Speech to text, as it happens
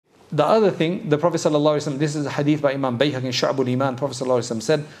the other thing, the Prophet ﷺ, this is a hadith by Imam Bayhaqi in Shu'abul Iman, Prophet ﷺ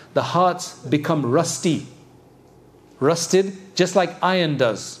said, the hearts become rusted, just like iron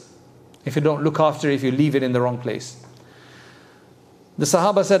does, if you don't look after it, if you leave it in the wrong place. The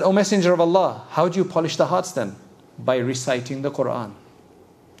Sahaba said, O Messenger of Allah, how do you polish the hearts then? By reciting the Qur'an.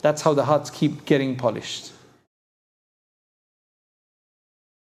 That's how the hearts keep getting polished.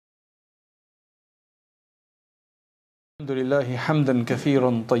 الحمد لله حمدا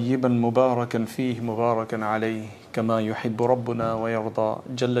كثيرا طيبا مباركا فيه مباركا عليه كما يحب ربنا ويرضى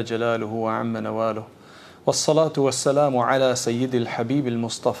جل جلاله وعم نواله والصلاة والسلام على سيد الحبيب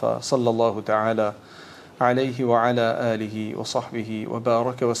المصطفى صلى الله تعالى عليه وعلى آله وصحبه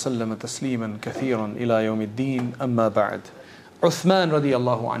وبارك وسلم تسليما كثيرا إلى يوم الدين أما بعد. Uthman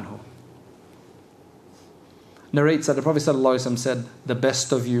radiallahu anhu narrates that the Prophet ﷺ said, the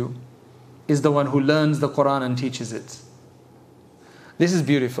best of you is the one who learns the Qur'an and teaches it. This is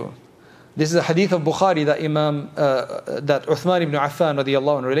beautiful. This is a hadith of Bukhari that that Uthman ibn Affan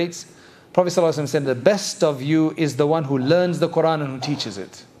radiallahu anhu relates. Prophet ﷺ said, the best of you is the one who learns the Qur'an and who teaches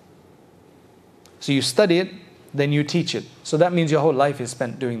it. So you study it, then you teach it. So that means your whole life is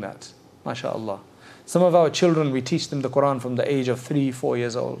spent doing that. MashaAllah. Some of our children, we teach them the Qur'an from the age of 3, 4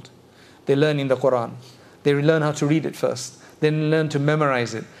 years old. They're learning the Qur'an. They learn how to read it first. Then learn to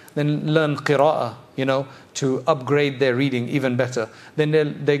memorize it. Then learn qira'ah, to upgrade their reading even better.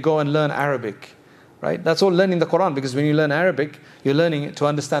 Then they go and learn Arabic. Right? That's all learning the Qur'an, because when you learn Arabic, you're learning it to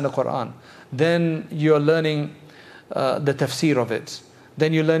understand the Qur'an. Then you're learning the tafsir of it.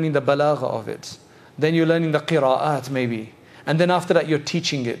 Then you're learning the balagha of it. Then you're learning the qira'at maybe. And then after that you're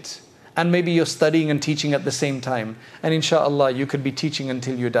teaching it. And maybe you're studying and teaching at the same time. And inshallah you could be teaching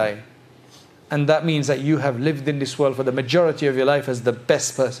until you die. And that means that you have lived in this world for the majority of your life as the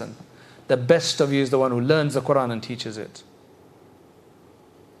best person. The best of you is the one who learns the Qur'an and teaches it.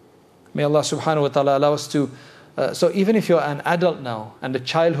 May Allah subhanahu wa ta'ala allow us to... so even if you're an adult now and the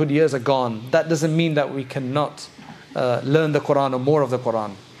childhood years are gone, that doesn't mean that we cannot learn the Qur'an or more of the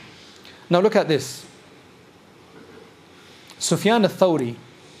Qur'an. Now look at this. Sufyan al-Thawri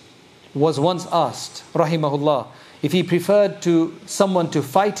was once asked, rahimahullah, if he preferred someone to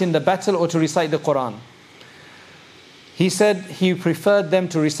fight in the battle or to recite the Qur'an. He said he preferred them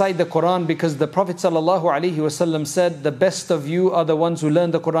to recite the Qur'an because the Prophet ﷺ said, the best of you are the ones who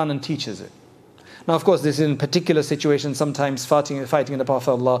learn the Qur'an and teaches it. Now of course this is in particular situations, sometimes fighting in the path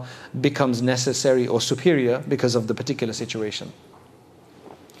of Allah becomes necessary or superior because of the particular situation.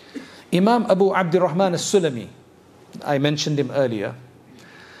 Imam Abu Abdurrahman al-Sulami, I mentioned him earlier,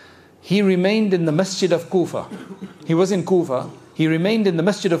 he remained in the Masjid of Kufa. He was in Kufa. He remained in the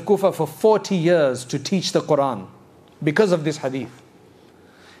Masjid of Kufa for 40 years to teach the Qur'an because of this hadith.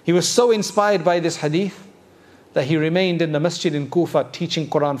 He was so inspired by this hadith that he remained in the Masjid in Kufa teaching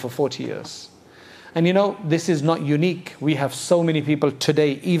Qur'an for 40 years. And this is not unique. We have so many people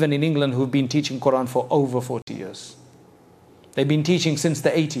today, even in England, who've been teaching Qur'an for over 40 years. They've been teaching since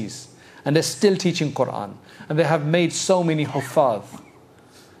the 80s. And they're still teaching Qur'an. And they have made so many huffaz.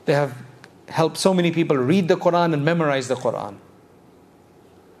 They have helped so many people read the Qur'an and memorize the Qur'an.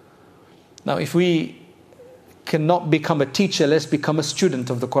 Now if we cannot become a teacher, let's become a student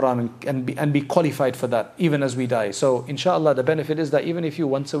of the Qur'an and be qualified for that, even as we die. So inshallah the benefit is that even if you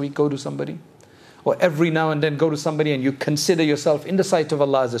once a week go to somebody, or every now and then go to somebody and you consider yourself in the sight of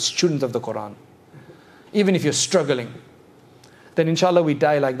Allah as a student of the Qur'an, even if you're struggling, then inshallah we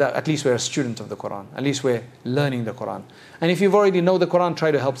die like that. At least we're a student of the Qur'an. At least we're learning the Qur'an. And if you've already know the Qur'an, try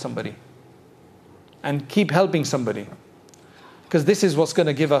to help somebody. And keep helping somebody. Because this is what's going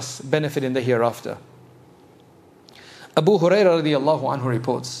to give us benefit in the hereafter. Abu Hurairah radiallahu anhu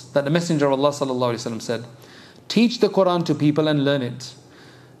reports that the Messenger of Allah sallallahu alaihi wasallam said, teach the Qur'an to people and learn it.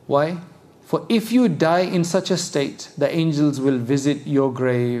 Why? For if you die in such a state, the angels will visit your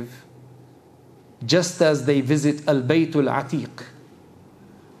grave just as they visit Al-Baytul Atiq.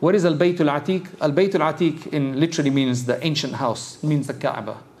 What is Al-Baytul Atiq? Al-Baytul Atiq literally means the ancient house. It means the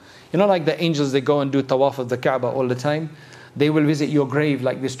Kaaba. Like the angels, they go and do tawaf of the Kaaba all the time. They will visit your grave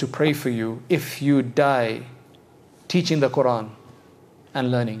like this to pray for you if you die teaching the Qur'an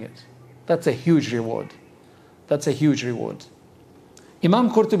and learning it. That's a huge reward. That's a huge reward. Imam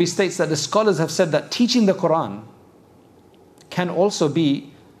Qurtubi states that the scholars have said that teaching the Qur'an can also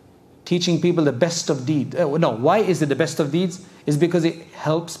be teaching people the best of deeds. Why is it the best of deeds? Is because it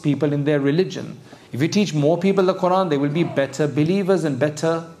helps people in their religion. If you teach more people the Qur'an, they will be better believers and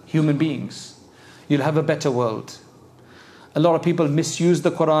better human beings. You'll have a better world. A lot of people misuse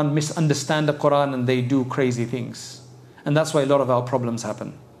the Qur'an, misunderstand the Qur'an, and they do crazy things. And that's why a lot of our problems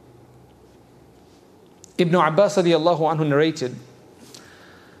happen. Ibn Abbas radiallahu anhu narrated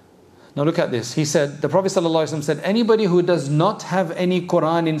Now look at this. He said, the Prophet ﷺ said, anybody who does not have any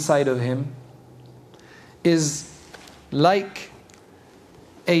Qur'an inside of him is like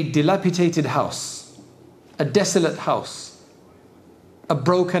a dilapidated house, a desolate house, a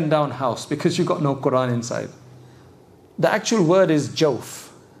broken down house, because you've got no Qur'an inside. The actual word is jawf.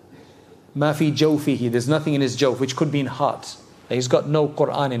 Ma fi jawfihi. There's nothing in his jawf, which could mean heart. He's got no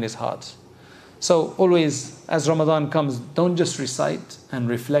Qur'an in his heart. So always, as Ramadan comes, don't just recite and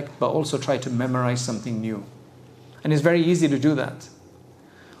reflect, but also try to memorize something new. And it's very easy to do that.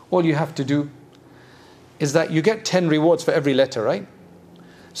 All you have to do is that you get 10 rewards for every letter, right?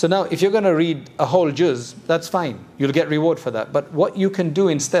 So now, if you're going to read a whole juz, that's fine. You'll get reward for that. But what you can do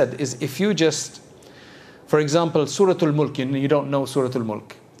instead is, if you just, for example, Surah Al-Mulk, you don't know Surah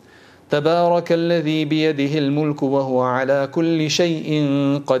Al-Mulk. تَبَارَكَ الَّذِي بِيَدِهِ الْمُلْكُ وَهُوَ عَلَى كُلِّ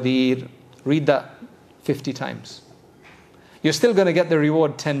شَيْءٍ قَدِيرٌ. Read that 50 times. You're still going to get the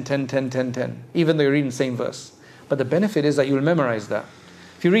reward 10, 10, 10, 10, 10, even though you're reading the same verse. But the benefit is that you'll memorize that.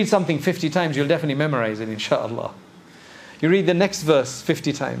 If you read something 50 times, you'll definitely memorize it, inshallah. You read the next verse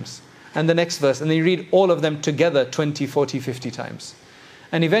 50 times, and the next verse, and then you read all of them together 20, 40, 50 times.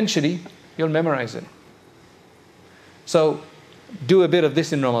 And eventually, you'll memorize it. So, do a bit of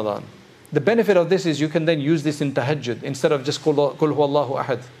this in Ramadan. The benefit of this is you can then use this in tahajjud, instead of just Qul huwallahu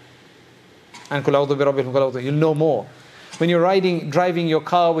ahad. And Qul a'udhu bi rabbil falaq. You'll know more. When you're driving your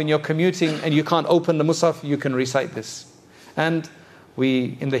car, when you're commuting, and you can't open the Mus'haf, you can recite this. And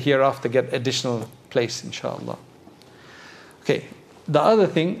we, in the hereafter, get additional place, inshallah. Okay, the other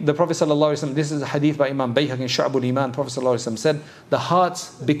thing, the Prophet ﷺ, this is a hadith by Imam Bayhaqi in Shu'abul Iman. Prophet ﷺ said, the hearts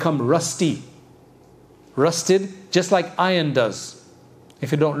become rusty. Rusted, just like iron does.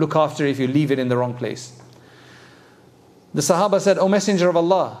 If you don't look after it, if you leave it in the wrong place. The Sahaba said, O Messenger of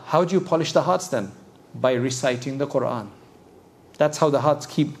Allah, how do you polish the hearts then? By reciting the Qur'an. That's how the hearts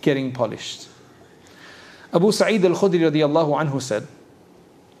keep getting polished. Abu Sa'id al-Khudri radiyallahu anhu said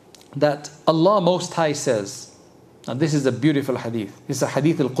that Allah Most High says, and this is a beautiful hadith, this is a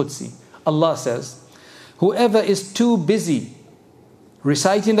hadith al-Qudsi. Allah says, whoever is too busy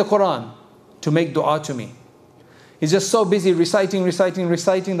reciting the Qur'an to make dua to me, he's just so busy reciting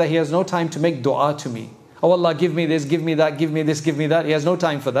that he has no time to make dua to me. Oh Allah, give me this, give me that, give me this, give me that. He has no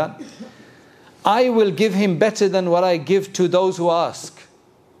time for that. I will give him better than what I give to those who ask.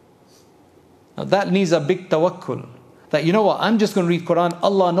 Now that needs a big tawakkul. That, you know what, I'm just going to read Qur'an.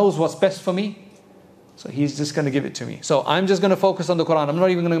 Allah knows what's best for me. So He's just going to give it to me. So I'm just going to focus on the Qur'an. I'm not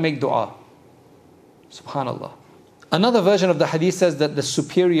even going to make dua. Subhanallah. Another version of the hadith says that the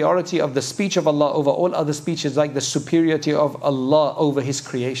superiority of the speech of Allah over all other speech is like the superiority of Allah over His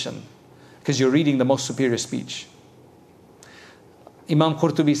creation. Because you're reading the most superior speech. Imam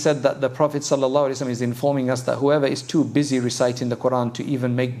Qurtubi said that the Prophet ﷺ is informing us that whoever is too busy reciting the Qur'an to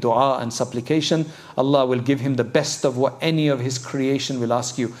even make dua and supplication, Allah will give him the best of what any of His creation will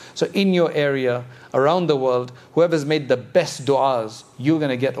ask you. So in your area, around the world, whoever's made the best du'as, you're going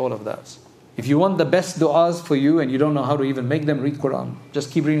to get all of that. If you want the best du'as for you and you don't know how to even make them, read Qur'an.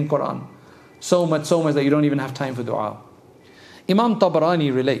 Just keep reading Qur'an. So much that you don't even have time for dua. Imam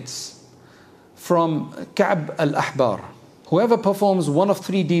Tabarani relates from Ka'b al-Ahbar, whoever performs one of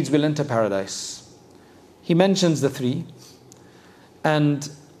 3 deeds will enter paradise. He mentions the 3, and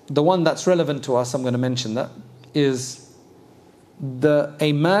the one that's relevant to us, I'm going to mention that, is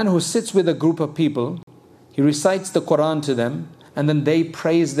a man who sits with a group of people, he recites the Qur'an to them, and then they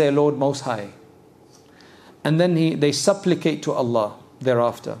praise their Lord Most High. And then they supplicate to Allah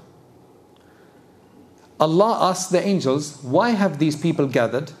thereafter. Allah asks the angels, why have these people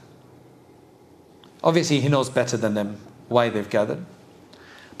gathered? Obviously, He knows better than them why they've gathered.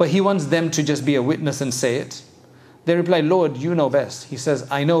 But He wants them to just be a witness and say it. They reply, Lord, you know best. He says,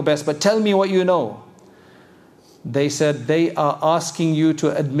 I know best, but tell me what you know. They said, they are asking you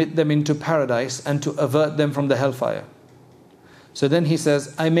to admit them into paradise and to avert them from the hellfire. So then He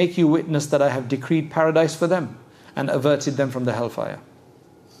says, I make you witness that I have decreed paradise for them and averted them from the hellfire.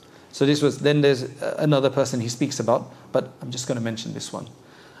 So then there's another person He speaks about, but I'm just going to mention this one.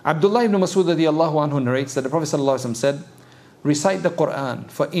 Abdullah ibn Mas'ud radiyallahu anhu narrates that the Prophet ﷺ said, recite the Qur'an,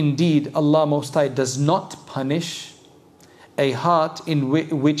 for indeed Allah Most High does not punish a heart in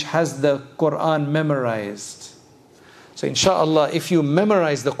which has the Qur'an memorized. So inshallah, if you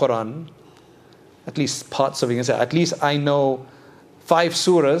memorize the Qur'an, at least parts of it, you can say, at least I know 5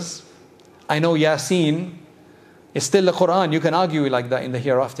 surahs, I know Yasin, it's still the Qur'an. You can argue like that in the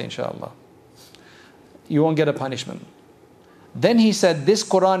hereafter, inshallah. You won't get a punishment. Then he said, this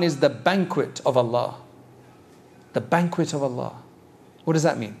Qur'an is the banquet of Allah. The banquet of Allah. What does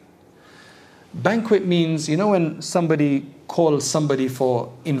that mean? Banquet means, you know when somebody calls somebody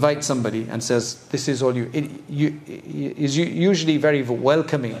invite somebody and says, this is all is usually very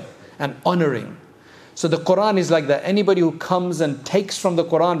welcoming and honoring. So the Qur'an is like that. Anybody who comes and takes from the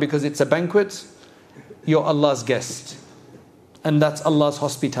Qur'an because it's a banquet, you're Allah's guest. And that's Allah's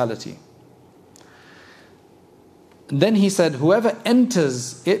hospitality. Then he said, whoever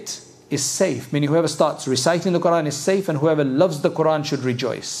enters it is safe. Meaning whoever starts reciting the Qur'an is safe, and whoever loves the Qur'an should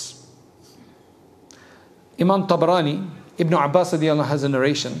rejoice. Imam Tabarani, Ibn Abbas radiallahu anhu, has a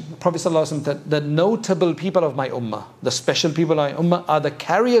narration. The Prophet ﷺ said, the notable people of my ummah, the special people of my ummah, are the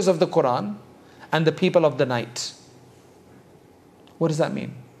carriers of the Qur'an and the people of the night. What does that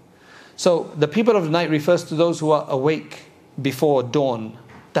mean? So the people of the night refers to those who are awake before dawn,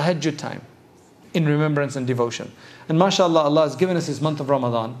 tahajjud time, in remembrance and devotion. And mashallah, Allah has given us this month of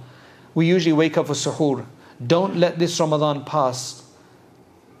Ramadan. We usually wake up for suhoor. Don't let this Ramadan pass.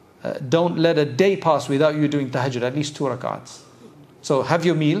 Don't let a day pass without you doing tahajjud, at least 2 rakats. So have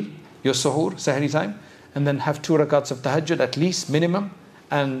your meal, your suhoor, sahri time, and then have 2 rakats of tahajjud at least, minimum,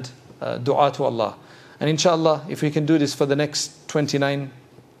 and dua to Allah. And inshallah, if we can do this for the next 29,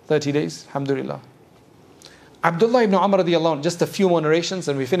 30 days, alhamdulillah. Abdullah ibn Amr radiallahu anhu, just a few more narrations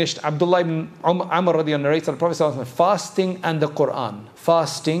and we finished. Abdullah ibn Amr radiallahu anhu narrates that the Prophet sallallahu alaihi wasallam, fasting and the Qur'an.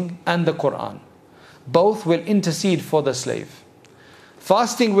 Fasting and the Qur'an. Both will intercede for the slave.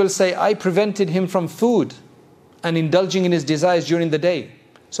 Fasting will say, I prevented him from food and indulging in his desires during the day,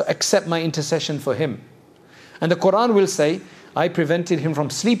 so accept my intercession for him. And the Qur'an will say, I prevented him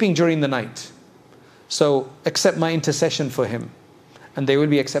from sleeping during the night, so accept my intercession for him. And they will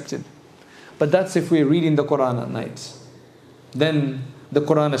be accepted. But that's if we're reading the Qur'an at night. Then the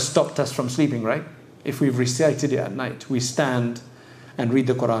Qur'an has stopped us from sleeping, right? If we've recited it at night, we stand and read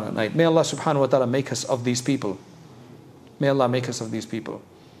the Qur'an at night. May Allah subhanahu wa ta'ala make us of these people. May Allah make us of these people.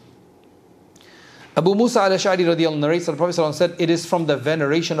 Abu Musa al-Ash'ari radiallahu anhu narrates that the Prophet ﷺ said, it is from the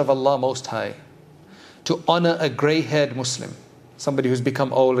veneration of Allah Most High to honor a grey-haired Muslim. Somebody who's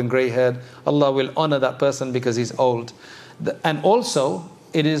become old and grey-haired, Allah will honor that person because he's old. And also,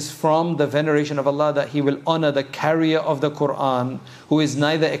 it is from the veneration of Allah that He will honor the carrier of the Qur'an, who is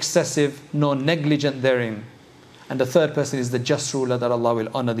neither excessive nor negligent therein. And the third person is the just ruler, that Allah will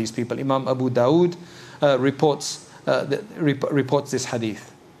honor these people. Imam Abu Dawood reports this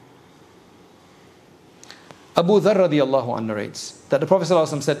hadith. Abu Dharr radiallahu anhu narrates that the Prophet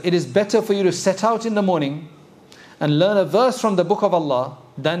ﷺ said, it is better for you to set out in the morning and learn a verse from the book of Allah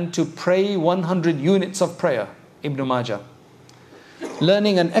than to pray 100 units of prayer. Ibn Majah.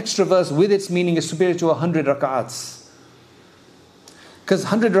 Learning an extra verse with its meaning is superior to 100 rak'ats. Because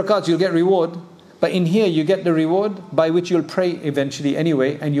 100 rak'ats you'll get reward, but in here you get the reward by which you'll pray eventually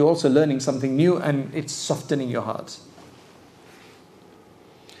anyway, and you're also learning something new and it's softening your heart.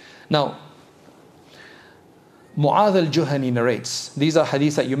 Now, Mu'adh al-Juhani narrates, these are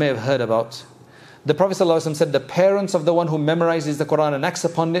hadiths that you may have heard about. The Prophet ﷺ said, the parents of the one who memorizes the Qur'an and acts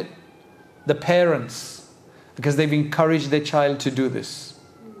upon it, the parents, because they've encouraged their child to do this,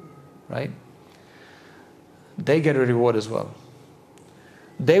 right? They get a reward as well.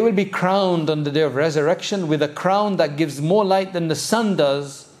 They will be crowned on the day of resurrection with a crown that gives more light than the sun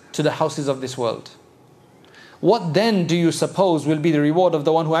does to the houses of this world. What then do you suppose will be the reward of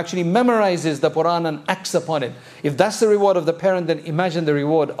the one who actually memorizes the Qur'an and acts upon it? If that's the reward of the parent, then imagine the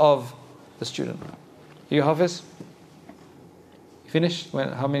reward of the student. Are you Hafiz? You finished?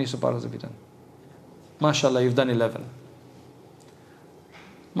 How many subhanas have you done? MashaAllah, you've done 11.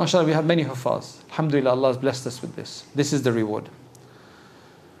 MashaAllah, we have many Hufaz. Alhamdulillah, Allah has blessed us with this. This is the reward.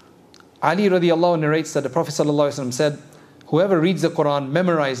 Ali radiallahu narrates that the Prophet ﷺ said, whoever reads the Qur'an,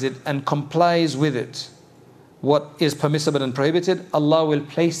 memorize it and complies with it, what is permissible and prohibited, Allah will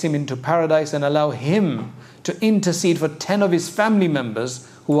place him into paradise and allow him to intercede for 10 of his family members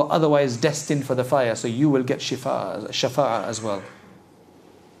who are otherwise destined for the fire. So you will get shafa'ah as well.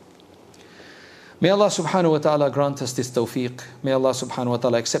 May Allah subhanahu wa ta'ala grant us this tawfiq. May Allah subhanahu wa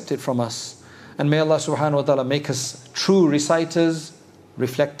ta'ala accept it from us. And may Allah subhanahu wa ta'ala make us true reciters,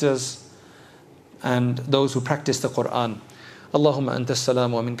 reflectors, and those who practice the Qur'an. اللهم أنت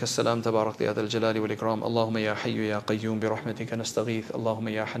السلام ومنك السلام تبارك يا ذا الجلال والإكرام اللهم يا حي يا قيوم برحمتك نستغيث اللهم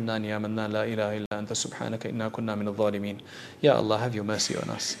يا حنان يا منان لا إله إلا أنت سبحانك إنا كنا من الظالمين. Ya Allah, have your mercy on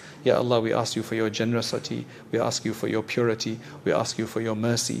us. Ya Allah, we ask you for your generosity, we ask you for your purity, we ask you for your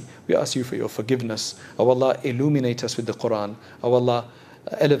mercy, we ask you for your forgiveness. O Allah, illuminate us with the Qur'an. O Allah,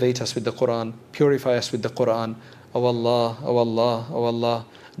 elevate us with the Qur'an, purify us with the Qur'an. O Allah, O Allah, O Allah,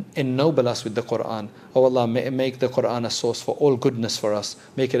 ennoble us with the Qur'an. Oh Allah, make the Qur'an a source for all goodness for us.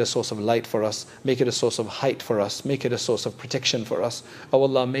 Make it a source of light for us. Make it a source of height for us. Make it a source of protection for us. Oh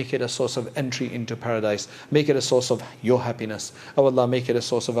Allah, make it a source of entry into paradise. Make it a source of your happiness. Oh Allah, make it a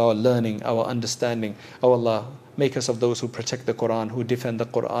source of our learning, our understanding. Oh Allah, make us of those who protect the Qur'an, who defend the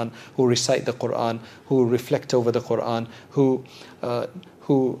Qur'an, who recite the Qur'an, who reflect over the Qur'an, who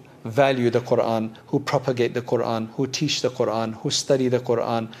value the Qur'an, who propagate the Qur'an, who teach the Qur'an, who study the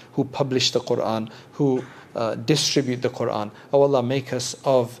Qur'an, who publish the Qur'an, who distribute the Qur'an. Oh Allah, make us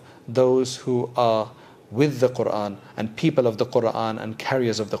of those who are with the Qur'an and people of the Qur'an and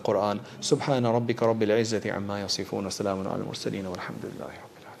carriers of the Qur'an. Subhana rabbika rabbil izzati amma yasifun wa salamun ala al-mursaleen walhamdulillahi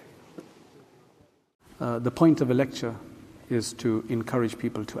rabbil alamin. The point of a lecture is to encourage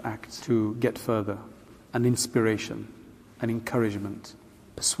people to act, to get further, an inspiration, an encouragement,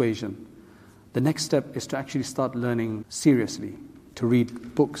 persuasion. The next step is to actually start learning seriously, to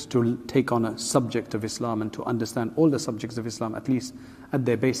read books, to take on a subject of Islam and to understand all the subjects of Islam, at least at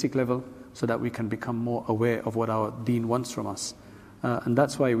their basic level, so that we can become more aware of what our deen wants from us. And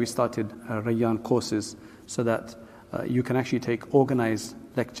that's why we started Rayyan courses, so that you can actually take organized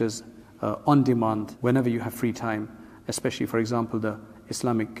lectures on demand whenever you have free time, especially, for example, the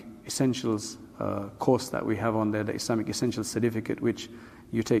Islamic Essentials course that we have on there, the Islamic Essentials Certificate, which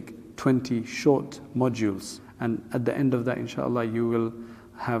you take 20 short modules, and at the end of that, inshallah, you will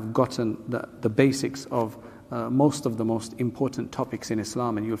have gotten the basics of most of the most important topics in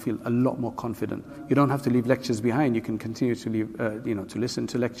Islam, and you'll feel a lot more confident. You don't have to leave lectures behind. You can continue to leave, to listen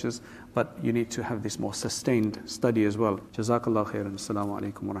to lectures, but you need to have this more sustained study as well. Jazakallah khairan. Assalamu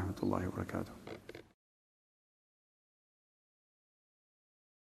alaikum wa rahmatullahi wa barakatuh.